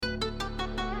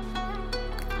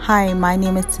Hi, my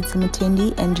name is Titi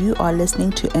Mutendi, and you are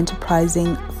listening to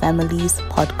Enterprising Families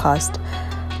podcast.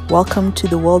 Welcome to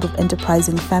the world of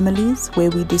enterprising families,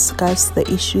 where we discuss the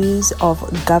issues of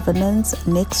governance,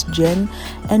 next gen,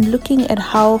 and looking at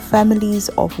how families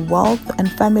of wealth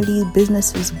and family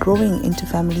businesses growing into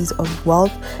families of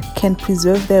wealth can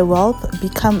preserve their wealth,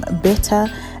 become better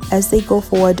as they go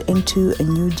forward into a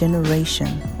new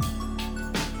generation.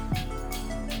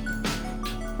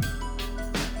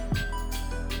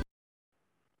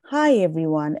 Hi,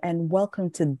 everyone, and welcome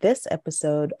to this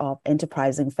episode of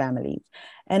Enterprising Families.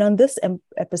 And on this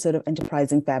episode of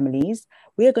Enterprising Families,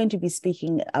 we are going to be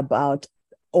speaking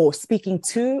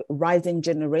to rising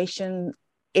generation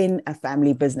in a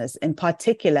family business. In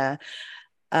particular,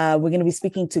 we're going to be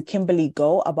speaking to Kimberly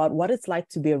Goh about what it's like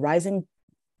to be a rising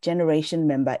generation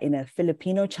member in a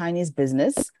Filipino-Chinese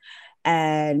business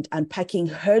and unpacking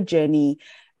her journey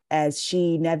as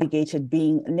she navigated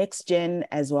being next gen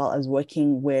as well as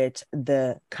working with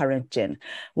the current gen.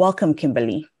 Welcome,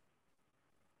 Kimberly.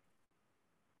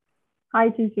 Hi,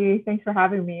 Gigi. Thanks for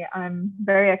having me. I'm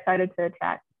very excited to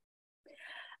chat.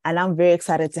 And I'm very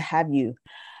excited to have you.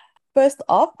 First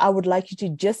off, I would like you to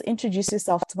just introduce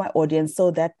yourself to my audience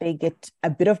so that they get a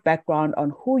bit of background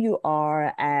on who you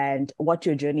are and what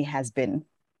your journey has been.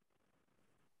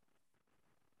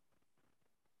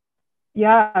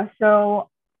 Yeah, so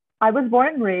I was born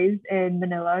and raised in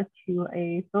Manila to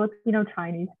a Filipino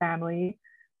Chinese family.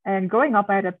 And growing up,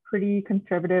 I had a pretty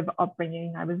conservative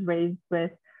upbringing. I was raised with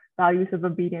values of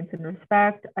obedience and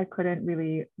respect. I couldn't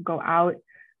really go out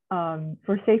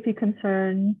for safety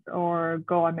concerns or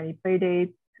go on many play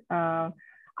dates. I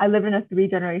live in a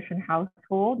three-generation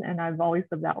household, and I've always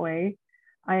lived that way.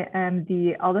 I am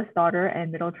the eldest daughter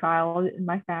and middle child in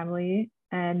my family.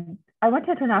 And I went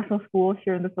to international schools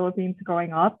here in the Philippines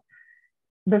growing up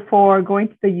before going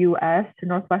to the US to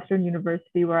Northwestern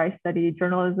University, where I studied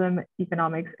journalism,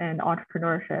 economics, and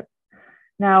entrepreneurship.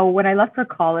 Now, when I left for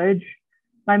college,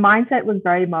 my mindset was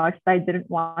very much that I didn't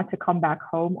want to come back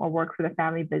home or work for the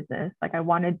family business. Like, I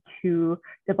wanted to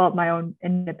develop my own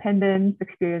independence,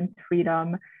 experience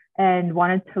freedom, and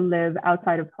wanted to live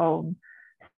outside of home.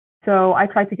 So I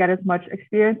tried to get as much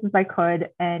experience as I could.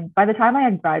 And by the time I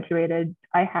had graduated,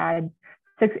 I had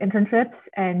 6 internships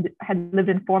and had lived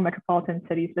in 4 metropolitan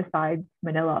cities besides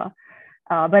Manila.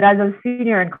 But as a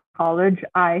senior in college,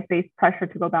 I faced pressure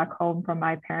to go back home from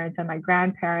my parents and my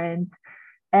grandparents.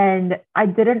 And I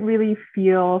didn't really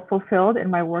feel fulfilled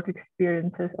in my work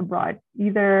experiences abroad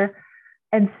either.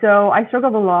 And so I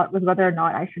struggled a lot with whether or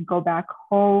not I should go back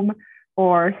home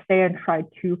or stay and try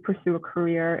to pursue a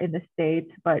career in the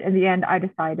States. But in the end, I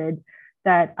decided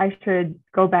that I should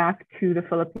go back to the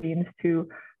Philippines to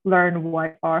learn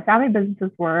what our family businesses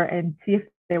were and see if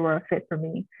they were a fit for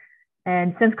me.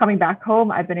 And since coming back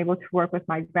home, I've been able to work with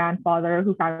my grandfather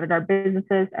who founded our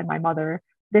businesses and my mother.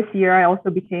 This year, I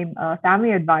also became a family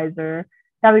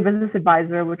business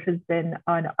advisor, which has been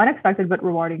an unexpected but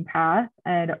rewarding path.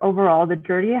 And overall, the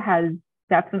journey has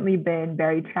definitely been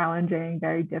very challenging,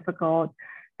 very difficult,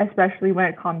 especially when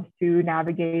it comes to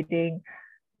navigating,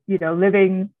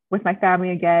 living with my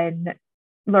family again,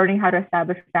 learning how to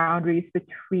establish boundaries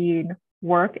between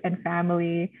work and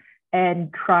family,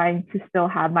 and trying to still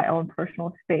have my own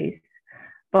personal space.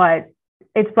 But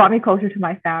it's brought me closer to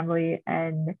my family,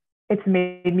 and it's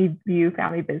made me view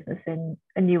family business in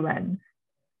a new lens.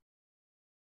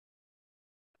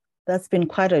 That's been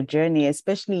quite a journey,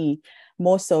 especially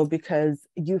more so because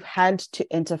you've had to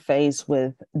interface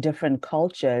with different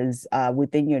cultures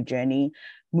within your journey,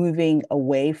 moving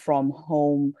away from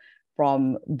home,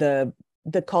 from the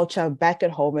culture back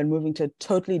at home and moving to a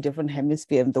totally different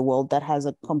hemisphere of the world that has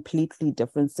a completely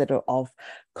different set of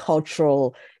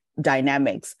cultural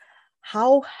dynamics.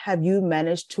 How have you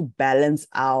managed to balance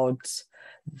out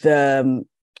the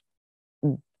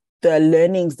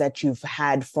learnings that you've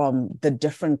had from the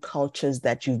different cultures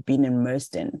that you've been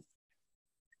immersed in?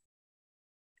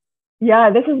 Yeah,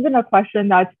 this has been a question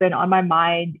that's been on my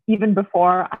mind even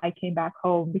before I came back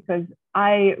home, because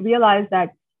I realized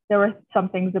that there were some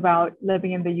things about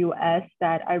living in the US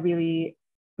that I really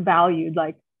valued.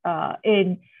 Like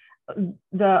in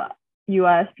the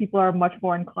US, people are much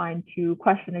more inclined to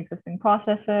question existing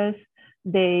processes.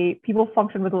 People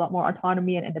function with a lot more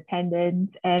autonomy and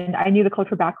independence. And I knew the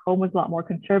culture back home was a lot more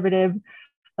conservative.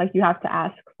 Like, you have to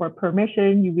ask for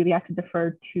permission, you really have to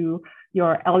defer to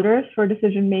your elders for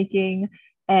decision making.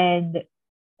 And,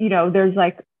 there's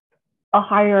like a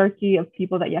hierarchy of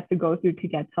people that you have to go through to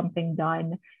get something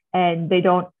done. And they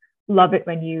don't love it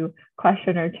when you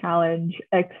question or challenge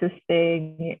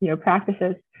existing,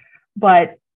 practices.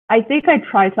 But I think I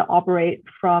try to operate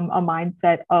from a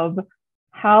mindset of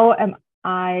how am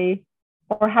I,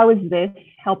 or how is this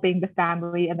helping the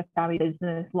family and the family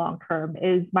business long term?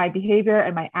 Is my behavior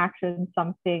and my actions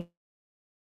something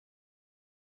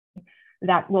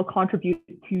that will contribute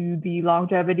to the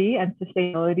longevity and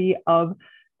sustainability of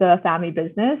the family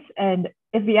business? And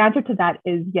if the answer to that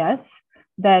is yes,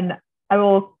 then I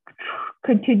will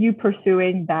continue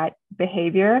pursuing that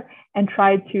behavior and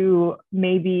try to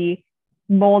maybe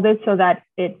mold it so that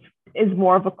it is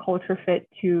more of a culture fit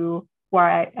to where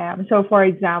I am. So, for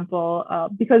example,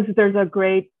 because there's a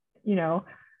great,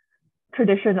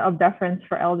 tradition of deference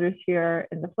for elders here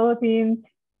in the Philippines,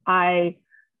 I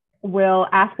will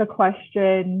ask a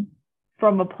question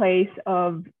from a place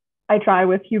of, I try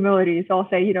with humility. So I'll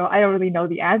say, I don't really know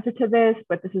the answer to this,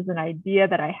 but this is an idea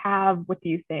that I have. What do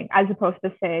you think? As opposed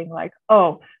to saying like,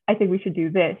 oh, I think we should do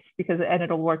this and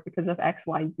it'll work because of X,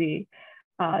 Y, Z.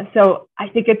 So I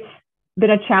think it's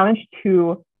been a challenge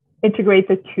to integrate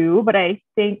the two, but I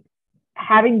think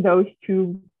having those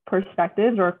two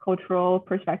perspectives or cultural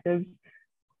perspectives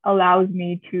allows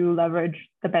me to leverage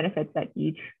the benefits that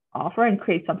each offer and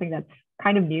create something that's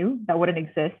kind of new that wouldn't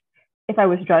exist if I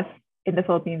was just in the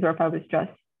Philippines or if I was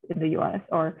just in the US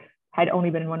or had only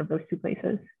been in one of those two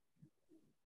places.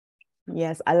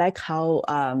 Yes, I like how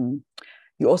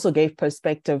you also gave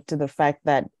perspective to the fact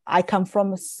that I come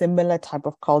from a similar type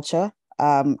of culture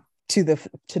to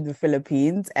the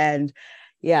Philippines, and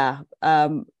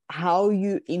how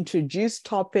you introduce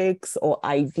topics or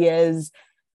ideas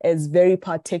is very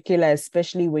particular,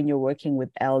 especially when you're working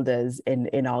with elders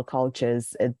in our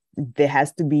cultures. There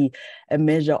has to be a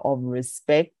measure of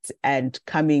respect and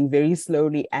coming very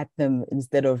slowly at them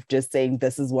instead of just saying,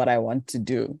 this is what I want to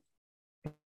do.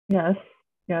 Yes,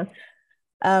 yes.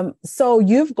 So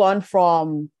you've gone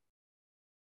from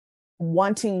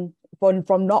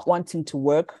not wanting to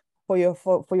work for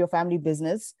your family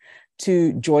business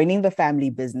to joining the family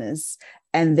business,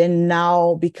 and then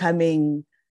now becoming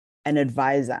an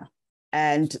advisor.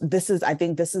 And I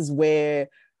think this is where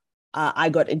I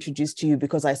got introduced to you,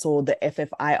 because I saw the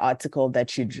FFI article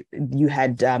that you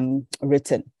had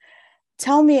written.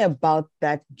 Tell me about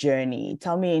that journey.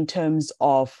 Tell me in terms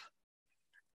of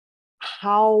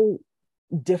how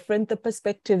different the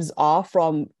perspectives are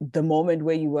from the moment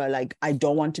where you were like, I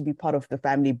don't want to be part of the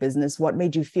family business. What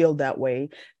made you feel that way,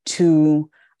 to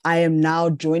I am now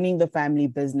joining the family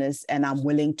business and I'm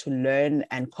willing to learn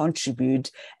and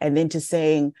contribute, and then to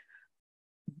saying,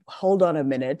 hold on a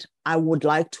minute, I would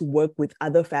like to work with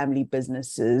other family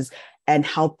businesses and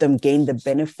help them gain the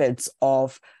benefits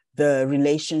of the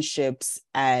relationships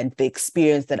and the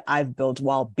experience that I've built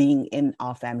while being in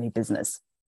our family business.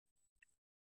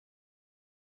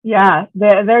 Yeah,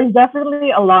 there's definitely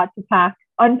a lot to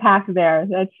unpack there.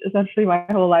 That's essentially my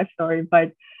whole life story.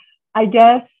 But I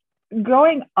guess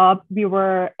growing up, we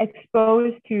were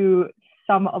exposed to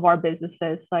some of our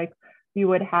businesses. Like we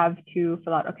would have to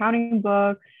fill out accounting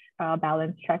books,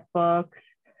 balance checkbooks,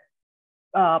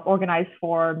 organize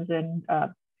forms and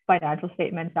financial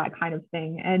statements, that kind of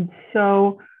thing. And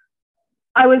so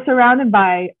I was surrounded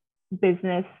by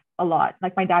business a lot.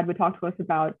 Like my dad would talk to us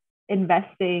about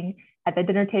investing at the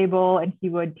dinner table, and he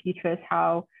would teach us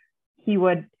how he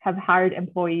would have hired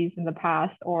employees in the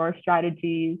past or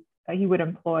strategies that he would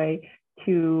employ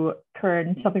to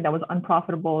turn something that was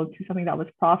unprofitable to something that was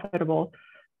profitable.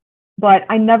 But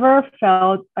I never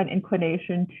felt an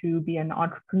inclination to be an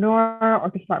entrepreneur or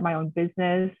to start my own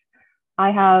business. I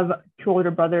have two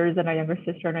older brothers and a younger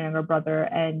sister and a younger brother,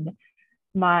 and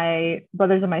my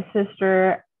brothers and my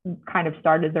sister kind of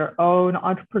started their own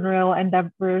entrepreneurial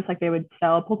endeavors. Like they would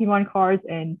sell Pokemon cards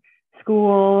in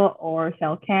school or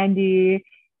sell candy.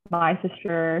 My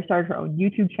sister started her own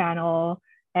YouTube channel.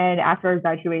 And after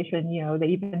graduation, they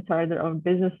even started their own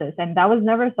businesses. And that was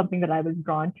never something that I was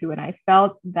drawn to. And I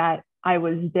felt that I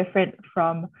was different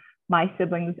from my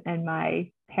siblings and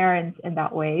my parents in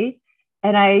that way.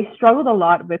 And I struggled a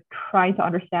lot with trying to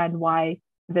understand why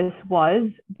this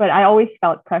was, but I always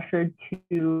felt pressured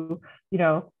to,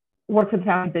 work for the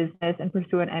family business and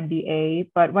pursue an MBA.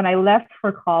 But when I left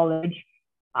for college,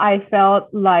 I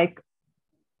felt like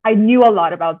I knew a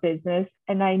lot about business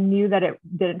and I knew that it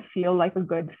didn't feel like a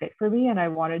good fit for me. And I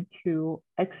wanted to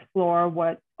explore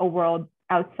what a world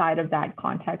outside of that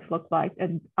context looked like.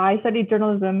 And I studied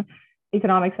journalism,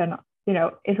 economics, and,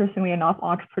 interestingly enough,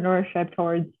 entrepreneurship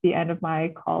towards the end of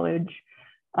my college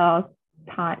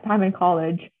time in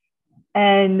college.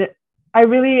 And I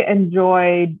really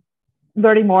enjoyed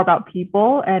learning more about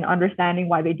people and understanding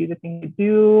why they do the things they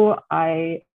do.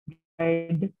 I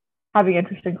enjoyed having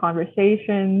interesting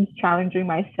conversations, challenging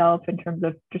myself in terms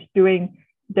of just doing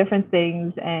different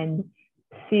things and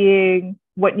seeing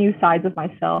what new sides of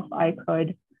myself I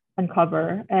could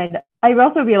uncover. And I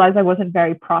also realized I wasn't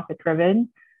very profit driven.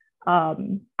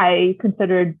 I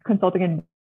considered consulting and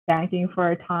banking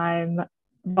for a time,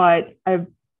 but I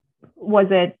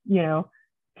wasn't,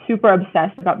 super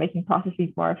obsessed about making processes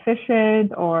more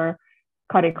efficient or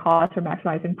cutting costs or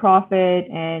maximizing profit.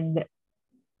 And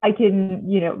I can,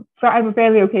 so I'm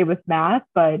fairly okay with math,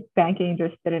 but banking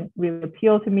just didn't really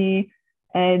appeal to me.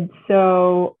 And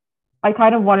so I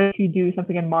kind of wanted to do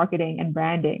something in marketing and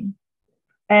branding.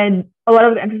 And a lot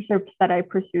of the internships that I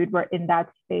pursued were in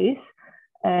that space,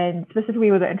 and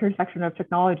specifically with the intersection of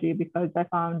technology, because I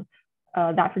found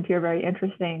that frontier very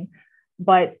interesting.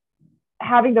 But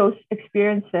having those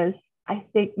experiences, I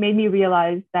think, made me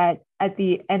realize that at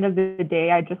the end of the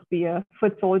day, I'd just be a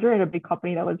foot soldier in a big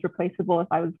company that was replaceable if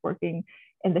I was working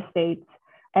in the States.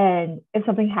 And if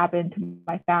something happened to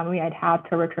my family, I'd have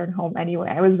to return home anyway.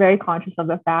 I was very conscious of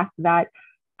the fact that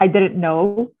I didn't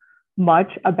know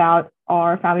much about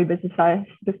our family business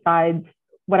besides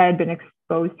what I had been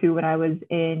exposed to when I was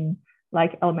in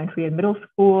like elementary and middle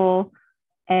school.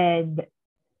 And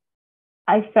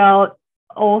I felt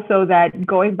also that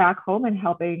going back home and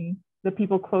helping the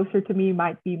people closer to me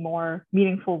might be more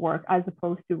meaningful work as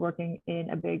opposed to working in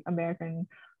a big American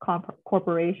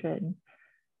corporation.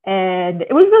 And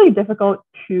it was really difficult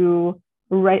to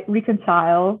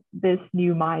reconcile this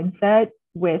new mindset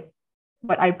with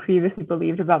what I previously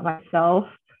believed about myself.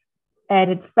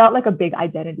 And it felt like a big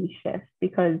identity shift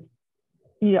because,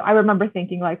 I remember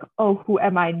thinking like, oh, who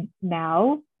am I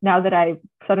now that I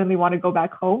suddenly want to go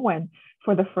back home, when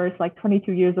for the first like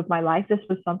 22 years of my life, this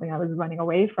was something I was running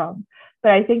away from.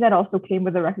 But I think that also came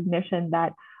with the recognition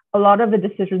that a lot of the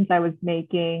decisions I was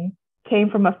making came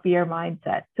from a fear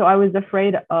mindset. So I was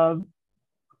afraid of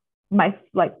my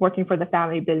like working for the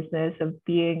family business, of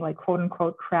being like quote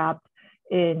unquote trapped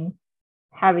in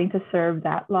having to serve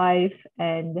that life.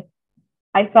 And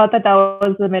I thought that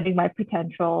was limiting my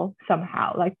potential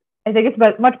somehow. Like, I think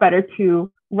it's much better to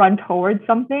run towards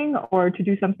something or to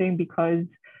do something because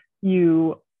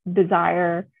you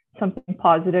desire something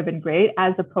positive and great,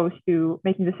 as opposed to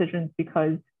making decisions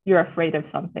because you're afraid of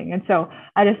something. And so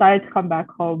I decided to come back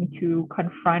home to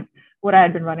confront what I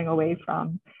had been running away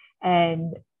from.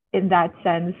 And in that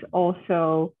sense,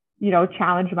 also,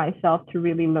 challenge myself to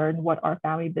really learn what our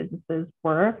family businesses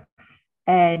were,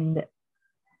 and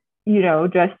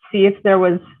just see if there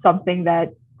was something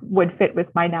that would fit with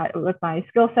my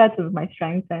skill sets and with my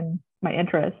strengths and my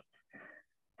interests.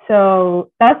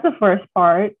 So that's the first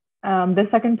part. The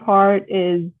second part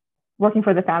is working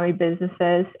for the family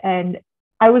businesses. And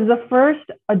I was the first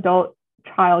adult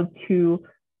child to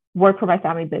work for my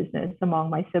family business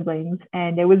among my siblings.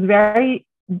 And it was very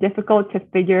difficult to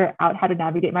figure out how to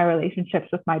navigate my relationships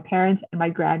with my parents and my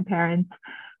grandparents,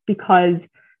 because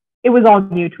it was all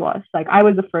new to us. Like, I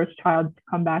was the first child to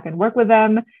come back and work with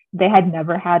them. They had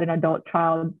never had an adult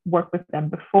child work with them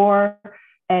before.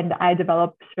 And I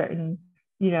developed certain,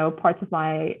 parts of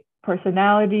my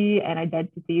personality and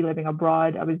identity living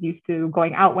abroad. I was used to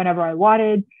going out whenever I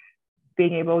wanted,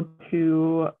 being able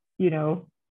to,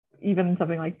 even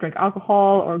something like drink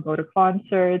alcohol or go to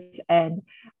concerts. And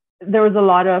there was a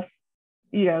lot of,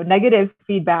 negative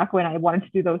feedback when I wanted to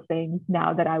do those things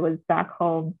now that I was back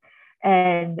home.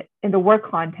 And in the work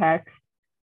context,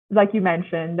 like you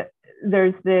mentioned,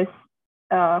 there's this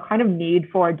kind of need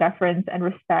for deference and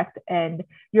respect, and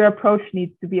your approach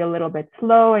needs to be a little bit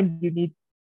slow. And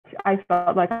I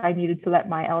felt like I needed to let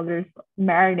my elders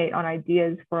marinate on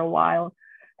ideas for a while.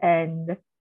 And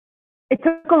it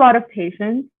took a lot of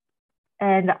patience,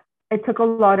 and it took a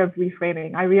lot of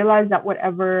reframing. I realized that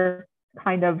whatever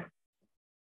kind of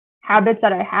habits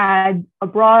that I had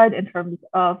abroad in terms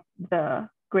of the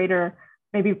greater,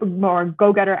 maybe more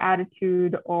go-getter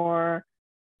attitude, or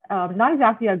not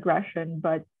exactly aggression,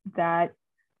 but that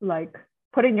like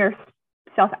putting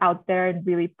yourself out there and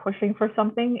really pushing for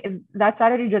something, that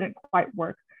strategy didn't quite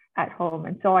work at home.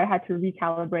 And so I had to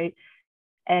recalibrate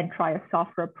and try a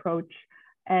softer approach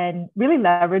and really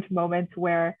leverage moments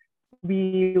where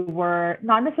we were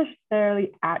not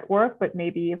necessarily at work, but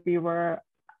maybe if we were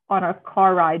on a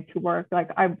car ride to work. Like,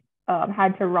 I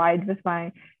had to ride with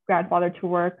my grandfather to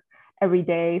work every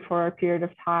day for a period of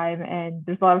time, and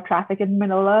there's a lot of traffic in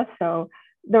Manila, so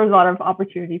there was a lot of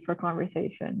opportunity for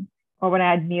conversation. Or when I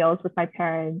had meals with my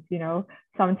parents,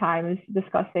 sometimes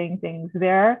discussing things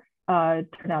there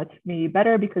turned out to be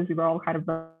better because we were all kind of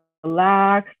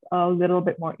relaxed, a little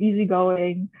bit more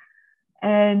easygoing.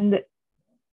 And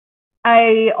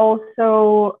I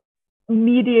also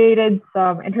mediated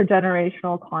some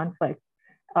intergenerational conflict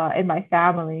in my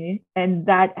family, and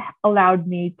that allowed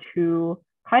me to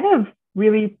kind of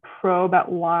really probe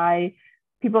at why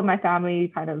people in my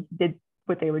family kind of did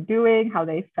what they were doing, how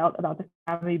they felt about the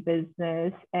family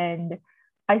business. And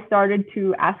I started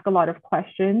to ask a lot of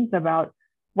questions about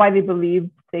why they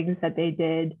believed things that they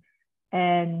did.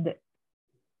 And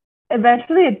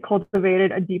eventually it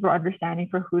cultivated a deeper understanding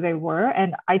for who they were.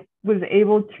 And I was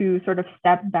able to sort of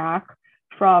step back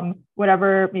from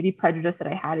whatever maybe prejudice that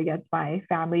I had against my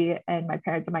family and my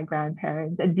parents and my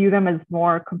grandparents and view them as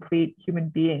more complete human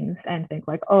beings and think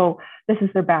like, oh, this is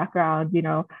their background. You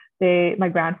know, my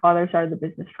grandfather started the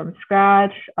business from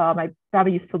scratch. My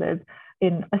family used to live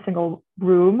in a single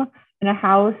room in a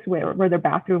house where their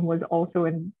bathroom was also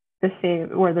in the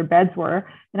same where their beds were.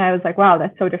 And I was like, wow,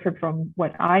 that's so different from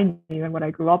what I knew and what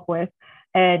I grew up with.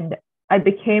 And I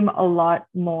became a lot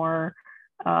more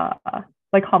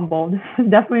like humbled,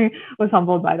 definitely was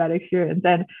humbled by that experience.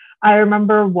 And I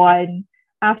remember one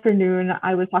afternoon,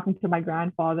 I was talking to my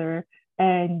grandfather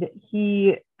and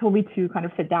he told me to kind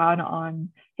of sit down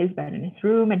on his bed in his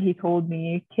room. And he told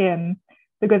me, Kim,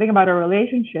 the good thing about our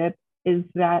relationship is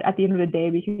that at the end of the day,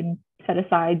 we can set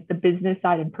aside the business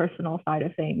side and personal side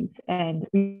of things. And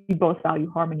we both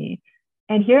value harmony.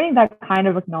 And hearing that kind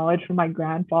of acknowledged from my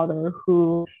grandfather,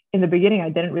 who in the beginning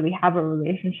I didn't really have a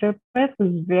relationship with,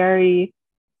 was very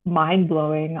mind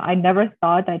blowing. I never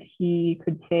thought that he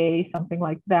could say something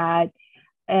like that.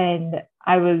 And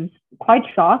I was quite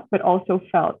shocked, but also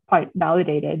felt quite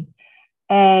validated.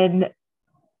 And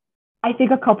I think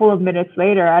a couple of minutes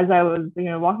later, as I was,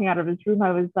 walking out of his room,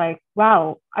 I was like,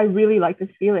 wow, I really like this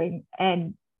feeling.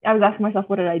 And I was asking myself,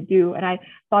 what did I do? And I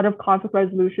thought of conflict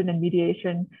resolution and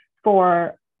mediation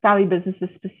for family businesses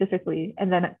specifically.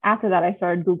 And then after that, I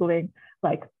started Googling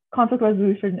like conflict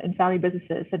resolution in family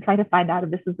businesses and trying to find out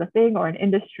if this is a thing or an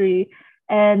industry.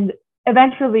 And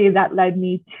eventually that led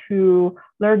me to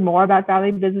learn more about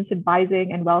family business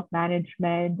advising and wealth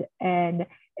management. And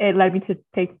it led me to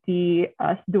take the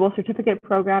dual certificate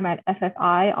program at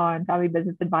FFI on family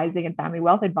business advising and family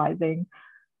wealth advising,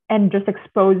 and just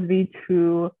exposed me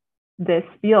to this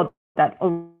field that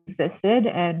existed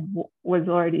and was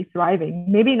already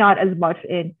thriving. Maybe not as much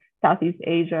in Southeast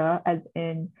Asia as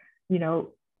in,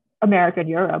 America and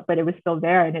Europe, but it was still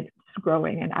there and it's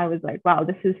growing. And I was like, wow,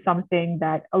 this is something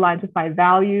that aligns with my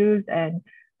values and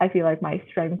I feel like my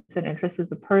strengths and interests as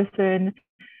a person.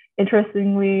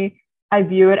 Interestingly, I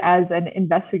view it as an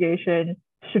investigation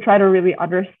to try to really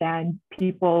understand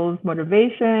people's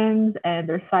motivations and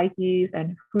their psyches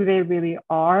and who they really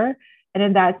are. And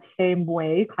in that same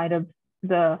way, kind of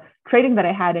the training that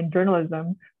I had in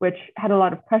journalism, which had a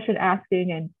lot of question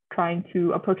asking and trying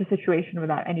to approach a situation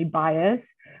without any bias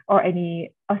or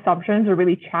any assumptions, or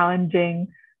really challenging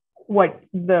what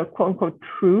the quote unquote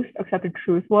accepted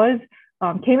truth was,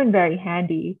 came in very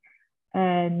handy.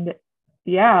 And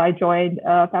yeah, I joined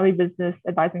a family business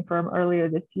advising firm earlier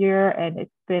this year, and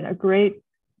it's been a great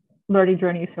learning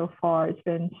journey so far. It's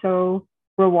been so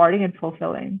rewarding and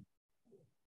fulfilling.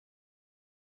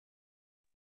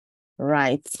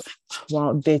 Right.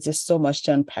 Well, there's just so much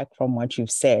to unpack from what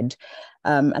you've said.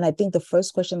 And I think the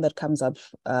first question that comes up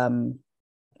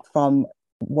from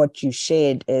what you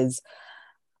shared is,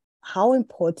 how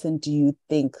important do you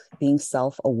think being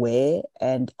self-aware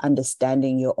and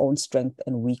understanding your own strengths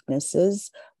and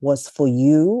weaknesses was for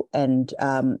you? And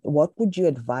what would you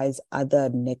advise other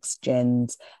next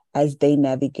gens as they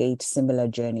navigate similar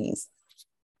journeys?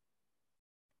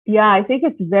 Yeah, I think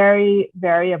it's very,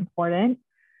 very important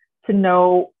to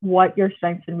know what your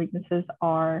strengths and weaknesses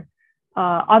are.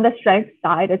 On the strength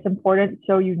side, it's important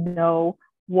so you know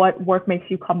what work makes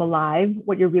you come alive,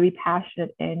 what you're really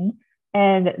passionate in.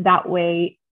 And that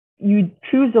way you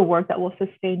choose the work that will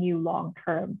sustain you long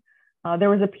term. There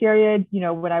was a period,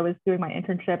 when I was doing my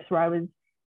internships where I was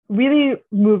really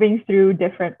moving through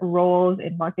different roles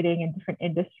in marketing and different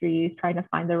industries, trying to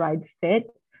find the right fit.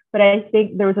 But I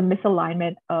think there was a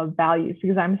misalignment of values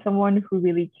because I'm someone who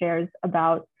really cares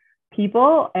about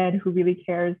people and who really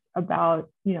cares about,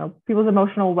 people's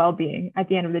emotional well-being at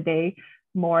the end of the day,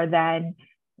 more than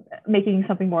making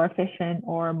something more efficient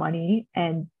or money.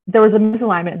 And there was a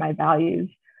misalignment in my values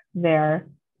there.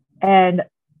 And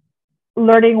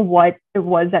learning what it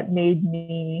was that made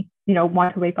me,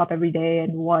 want to wake up every day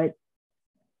and what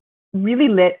really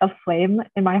lit a flame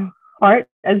in my heart,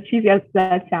 as cheesy as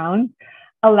that sounds,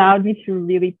 allowed me to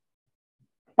really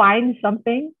find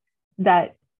something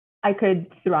that I could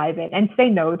thrive in and say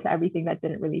no to everything that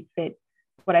didn't really fit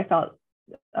what I felt,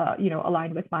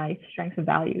 aligned with my strengths and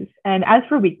values. And as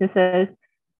for weaknesses,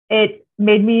 it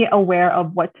made me aware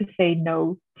of what to say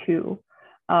no to.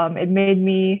 It made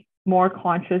me more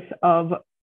conscious of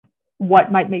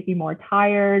what might make me more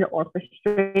tired or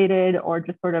frustrated or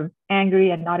just sort of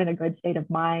angry and not in a good state of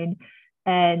mind.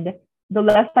 And the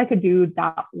less I could do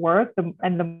that work,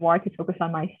 and the more I could focus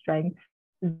on my strengths,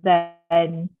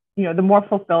 then the more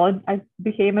fulfilled I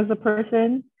became as a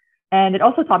person. And it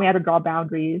also taught me how to draw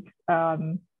boundaries,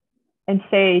 and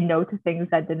say no to things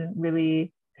that didn't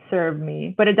really serve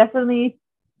me. But it definitely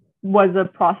was a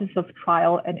process of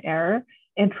trial and error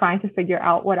in trying to figure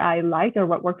out what I liked or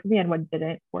what worked for me and what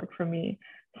didn't work for me.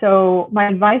 So my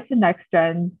advice to next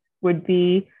gen would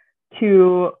be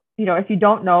to, if you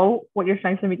don't know what your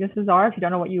strengths and weaknesses are, if you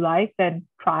don't know what you like, then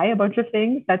try a bunch of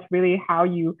things. That's really how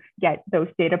you get those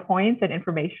data points and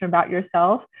information about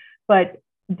yourself. But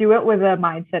do it with a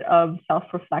mindset of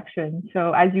self-reflection.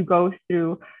 So as you go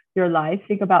through your life,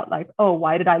 think about like, oh,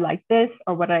 why did I like this?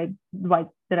 Or why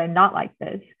did I not like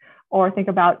this? Or think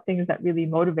about things that really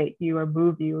motivate you or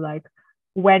move you. Like,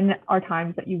 when are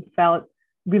times that you felt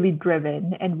really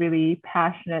driven and really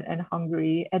passionate and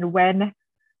hungry? And when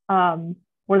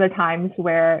were there times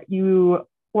where you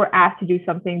were asked to do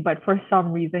something, but for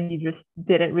some reason you just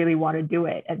didn't really want to do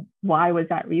it? And why was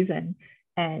that reason?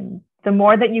 And the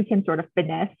more that you can sort of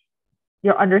finesse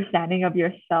your understanding of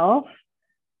yourself,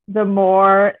 the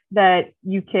more that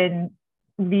you can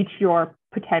reach your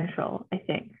potential, I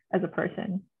think, as a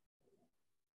person.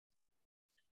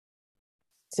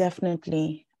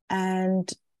 Definitely. And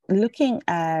looking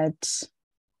at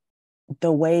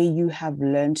the way you have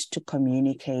learned to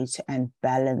communicate and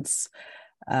balance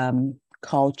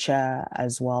culture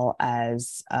as well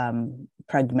as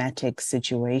pragmatic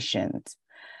situations,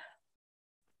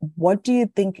 what do you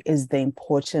think is the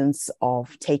importance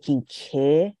of taking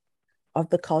care of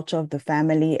the culture of the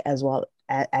family as well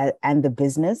and the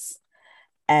business,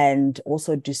 and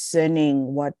also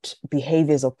discerning what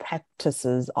behaviors or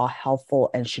practices are helpful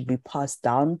and should be passed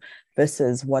down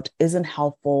versus what isn't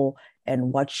helpful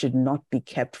and what should not be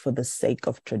kept for the sake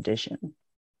of tradition?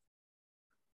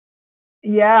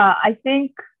 Yeah, I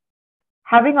think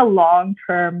having a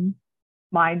long-term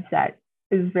mindset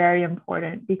is very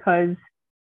important, because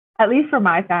at least for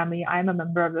my family, I'm a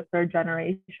member of the third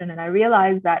generation, and I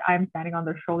realize that I'm standing on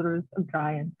the shoulders of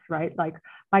giants, right? Like,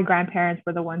 my grandparents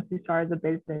were the ones who started the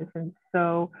business. And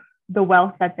so the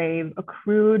wealth that they've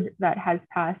accrued that has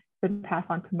been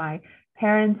passed on to my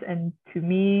parents and to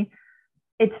me,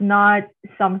 it's not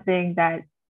something that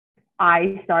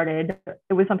I started.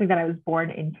 It was something that I was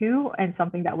born into and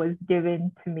something that was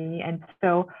given to me. And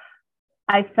so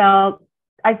I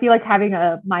feel like having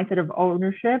a mindset of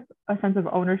ownership, a sense of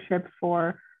ownership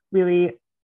for really,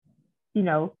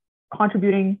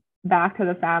 contributing back to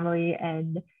the family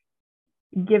and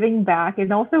giving back,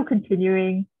 and also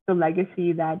continuing the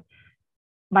legacy that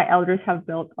my elders have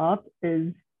built up,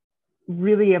 is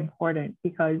really important.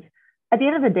 Because at the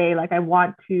end of the day, like, I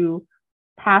want to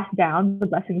pass down the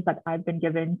blessings that I've been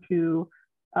given to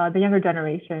the younger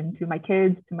generation, to my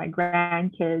kids, to my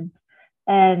grandkids.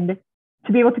 And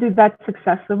to be able to do that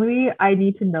successfully, I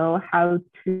need to know how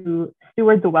to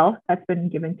steward the wealth that's been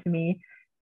given to me.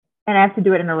 And I have to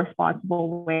do it in a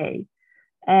responsible way.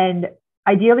 And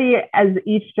ideally, as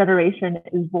each generation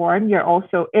is born, you're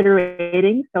also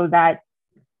iterating so that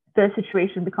the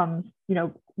situation becomes,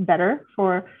 better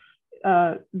for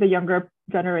the younger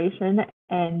generation.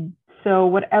 And so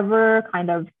whatever kind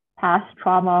of past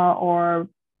trauma or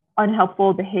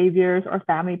unhelpful behaviors or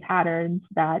family patterns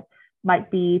that might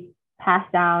be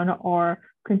passed down or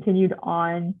continued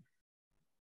on,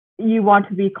 you want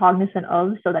to be cognizant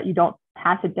of so that you don't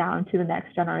pass it down to the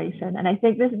next generation. And I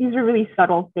think these are really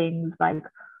subtle things, like,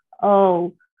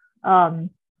 growing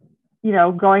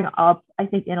up, I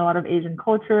think in a lot of Asian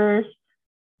cultures,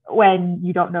 when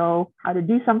you don't know how to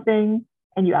do something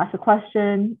and you ask a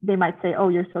question, they might say, oh,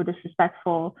 you're so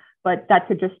disrespectful. But that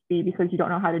could just be because you don't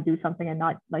know how to do something and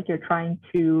not like you're trying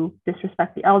to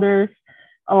disrespect the elders.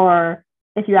 Or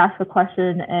if you ask a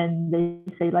question and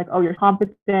they say like, oh, you're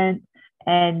competent,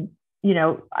 and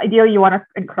ideally you want to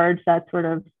encourage that sort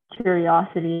of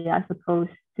curiosity as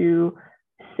opposed to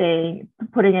saying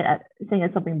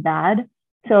it's something bad.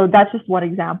 So that's just one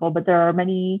example, but there are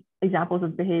many examples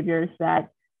of behaviors that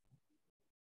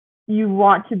you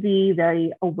want to be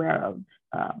very aware of,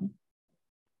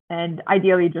 and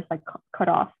ideally just like cut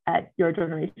off at your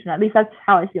generation. At least that's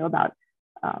how I feel about,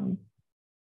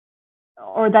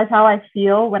 or that's how I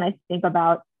feel when I think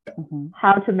about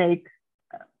how to make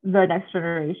the next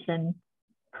generation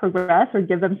progress or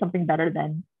give them something better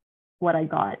than what I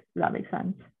got. Does that make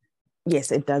sense?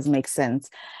 Yes, it does make sense.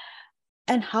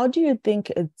 And how do you think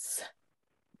it's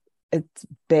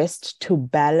best to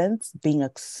balance being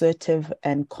assertive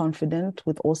and confident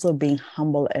with also being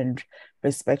humble and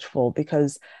respectful,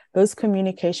 because those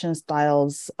communication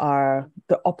styles are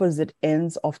the opposite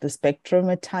ends of the spectrum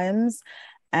at times.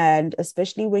 And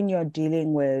especially when you're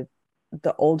dealing with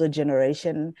the older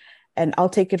generation, and I'll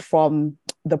take it from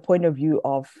the point of view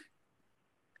of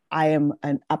I am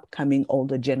an upcoming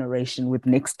older generation with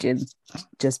next gen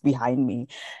just behind me.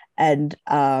 And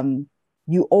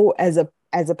you all as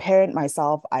a parent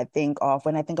myself, I think of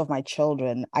when I think of my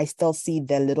children, I still see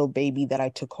their little baby that I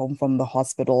took home from the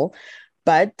hospital.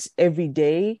 But every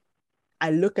day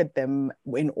I look at them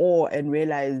in awe and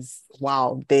realize,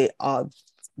 wow, they are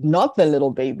not the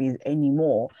little babies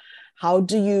anymore. How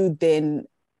do you then,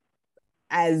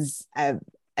 as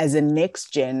as a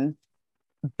next gen,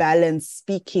 balance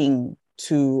speaking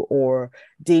to or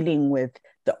dealing with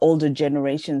the older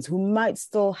generations who might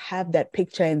still have that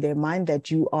picture in their mind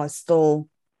that you are still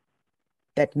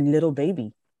that little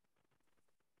baby?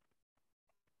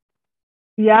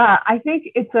 Yeah, I think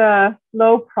it's a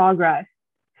slow progress.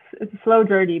 It's a slow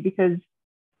journey because,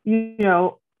 you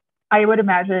know, I would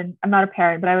imagine, I'm not a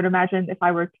parent, but I would imagine if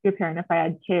I were to be a parent, if I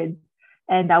had kids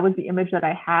and that was the image that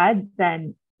I had,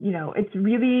 then, it's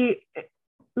really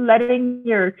letting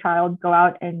your child go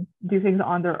out and do things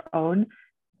on their own.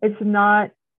 It's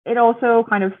not, it also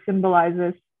kind of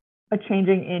symbolizes a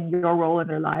changing in your role in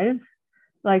their lives,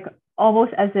 like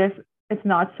almost as if it's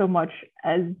not so much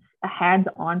as a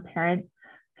hands-on parent,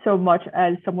 so much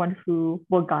as someone who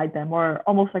will guide them, or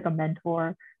almost like a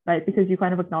mentor, right? Because you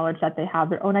kind of acknowledge that they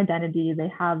have their own identity,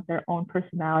 they have their own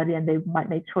personality, and they might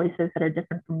make choices that are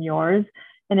different from yours.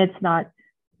 And it's not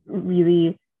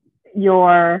really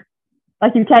your,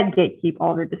 like, you can't gatekeep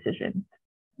all their decisions.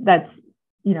 That's,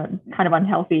 kind of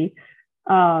unhealthy.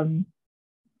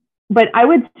 But I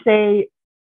would say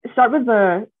start with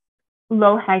the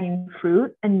low hanging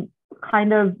fruit and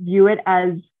kind of view it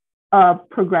as a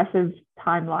progressive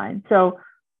timeline. So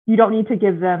you don't need to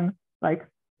give them like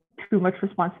too much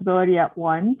responsibility at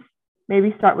once.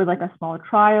 Maybe start with like a small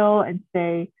trial and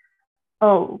say,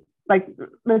 oh, like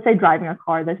let's say driving a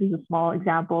car. This is a small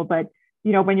example, but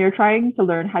when you're trying to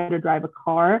learn how to drive a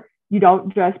car, you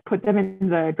don't just put them in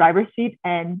the driver's seat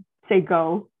and say,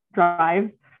 go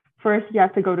drive. First, you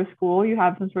have to go to school. You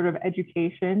have some sort of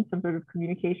education, some sort of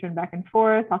communication back and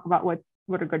forth, talk about what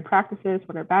are good practices,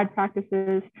 what are bad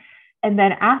practices. And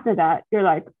then after that, you're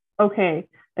like, okay,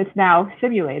 let's now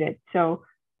simulate it. So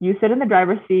you sit in the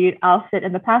driver's seat, I'll sit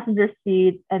in the passenger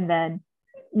seat, and then,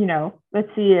 let's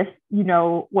see if you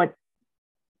know what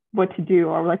to do,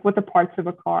 or like what the parts of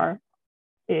a car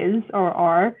is or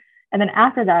are. And then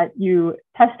after that, you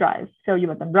test drive. So you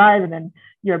let them drive, and then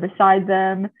you're beside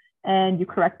them and you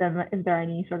correct them if there are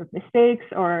any sort of mistakes,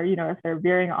 or if they're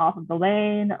veering off of the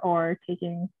lane or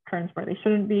taking turns where they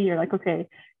shouldn't be. You're like, okay,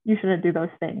 you shouldn't do those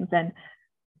things. And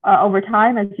over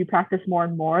time, as you practice more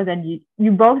and more, then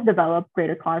you both develop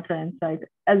greater confidence. Like,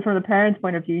 as from the parent's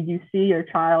point of view, you see your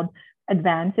child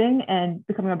advancing and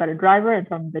becoming a better driver, and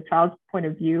from the child's point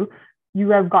of view, you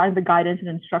have gotten the guidance and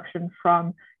instruction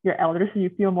from your elders, so you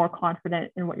feel more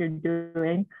confident in what you're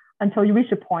doing, until you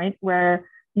reach a point where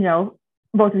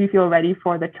both of you feel ready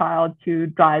for the child to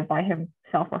drive by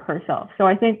himself or herself. So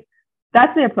I think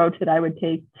that's the approach that I would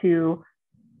take to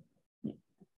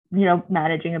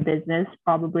managing a business,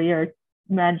 probably, or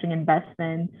managing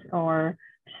investments, or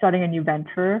starting a new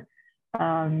venture.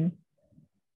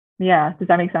 Yeah, does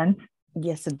that make sense?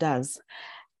 Yes, it does.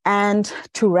 And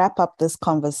to wrap up this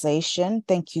conversation,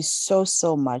 thank you so,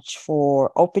 so much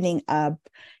for opening up,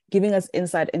 giving us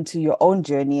insight into your own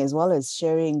journey, as well as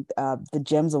sharing the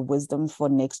gems of wisdom for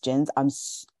next gens. I'm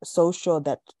so sure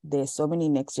that there's so many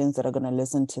next gens that are going to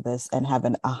listen to this and have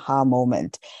an aha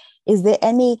moment. Is there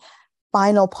any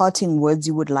final parting words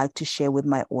you would like to share with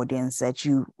my audience that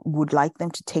you would like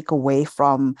them to take away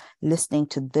from listening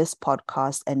to this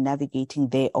podcast and navigating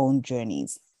their own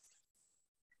journeys?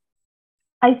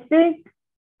 I think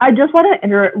I just want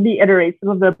to reiterate some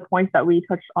of the points that we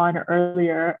touched on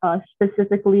earlier,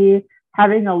 specifically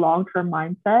having a long-term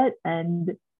mindset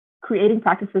and creating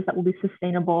practices that will be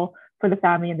sustainable for the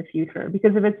family in the future.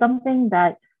 Because if it's something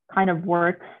that kind of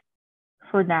works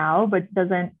for now, but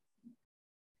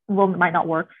might not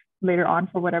work later on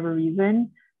for whatever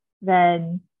reason,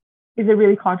 then is it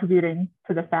really contributing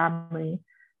to the family?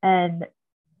 And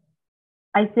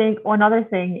I think one other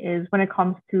thing is, when it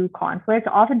comes to conflict,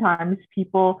 oftentimes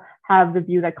people have the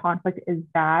view that conflict is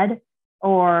bad,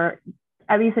 or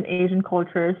at least in Asian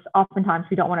cultures, oftentimes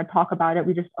we don't want to talk about it.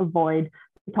 We just avoid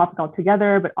the topic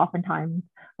altogether. But oftentimes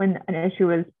when an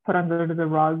issue is put under the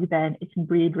rug, then it can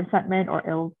breed resentment or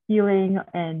ill feeling.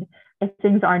 And if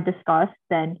things aren't discussed,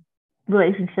 then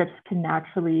relationships can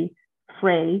naturally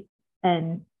fray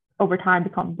and over time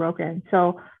become broken.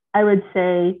 So I would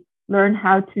say learn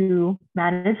how to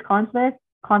manage conflict.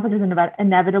 Conflict is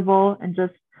inevitable, and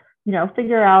just,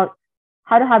 figure out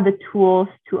how to have the tools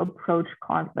to approach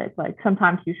conflict. Like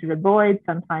sometimes you should avoid,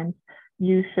 sometimes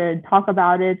you should talk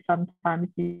about it, sometimes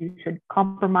you should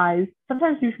compromise,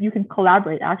 sometimes you can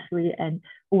collaborate actually and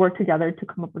work together to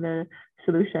come up with a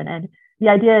solution. And the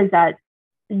idea is that,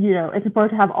 it's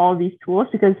important to have all these tools,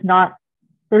 because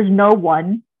there's no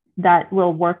one that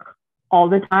will work all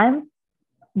the time,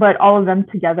 but all of them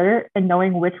together and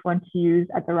knowing which one to use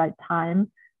at the right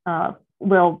time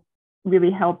will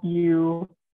really help you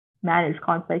manage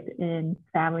conflict in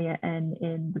family and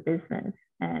in the business.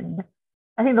 And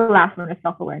I think the last one is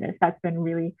self-awareness. That's been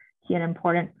really key and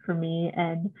important for me.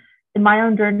 And in my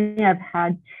own journey, I've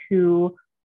had to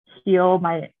heal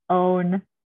my own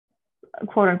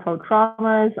quote unquote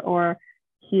traumas, or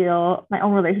heal my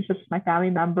own relationships with my family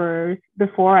members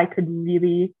before I could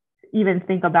really even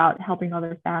think about helping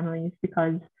other families,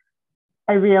 because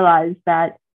I realized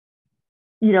that,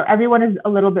 everyone is a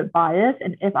little bit biased.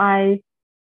 And if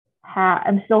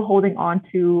I'm still holding on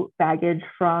to baggage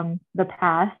from the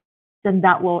past, then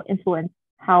that will influence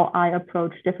how I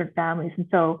approach different families. And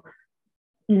so,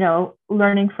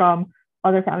 learning from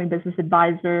other family business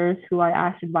advisors who I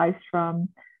asked advice from,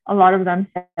 a lot of them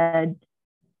said,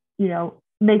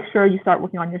 make sure you start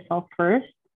working on yourself first.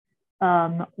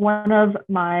 One of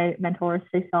my mentors,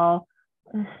 Faisal,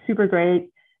 super great,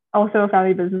 also a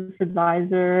family business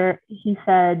advisor, he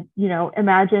said,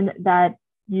 imagine that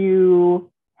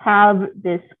you have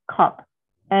this cup,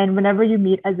 and whenever you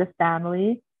meet as a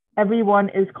family, everyone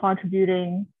is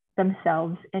contributing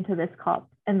themselves into this cup.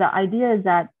 And the idea is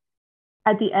that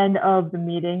at the end of the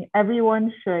meeting,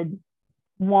 everyone should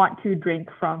want to drink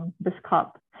from this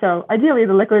cup. So ideally,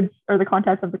 the liquids or the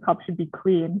contents of the cup should be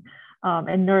clean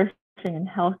and nourishing and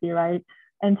healthy, right?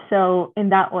 And so in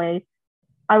that way,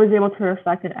 I was able to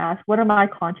reflect and ask, what am I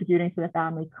contributing to the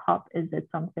family cup? Is it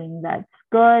something that's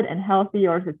good and healthy,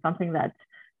 or is it something that's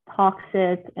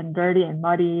toxic and dirty and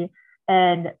muddy?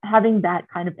 And having that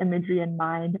kind of imagery in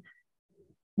mind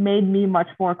made me much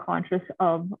more conscious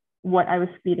of what I was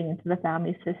feeding into the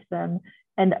family system,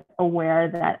 and aware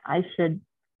that I should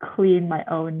clean my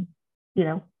own,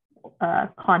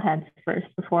 contents first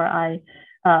before I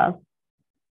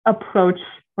approach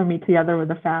or meet together with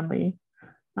the family.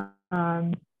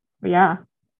 Yeah.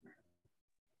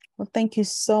 Well, thank you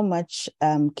so much,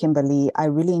 Kimberly. I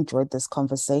really enjoyed this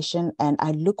conversation, and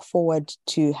I look forward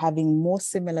to having more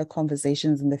similar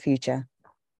conversations in the future.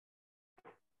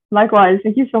 Likewise.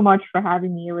 Thank you so much for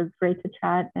having me. It was great to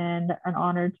chat and an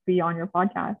honor to be on your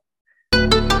podcast.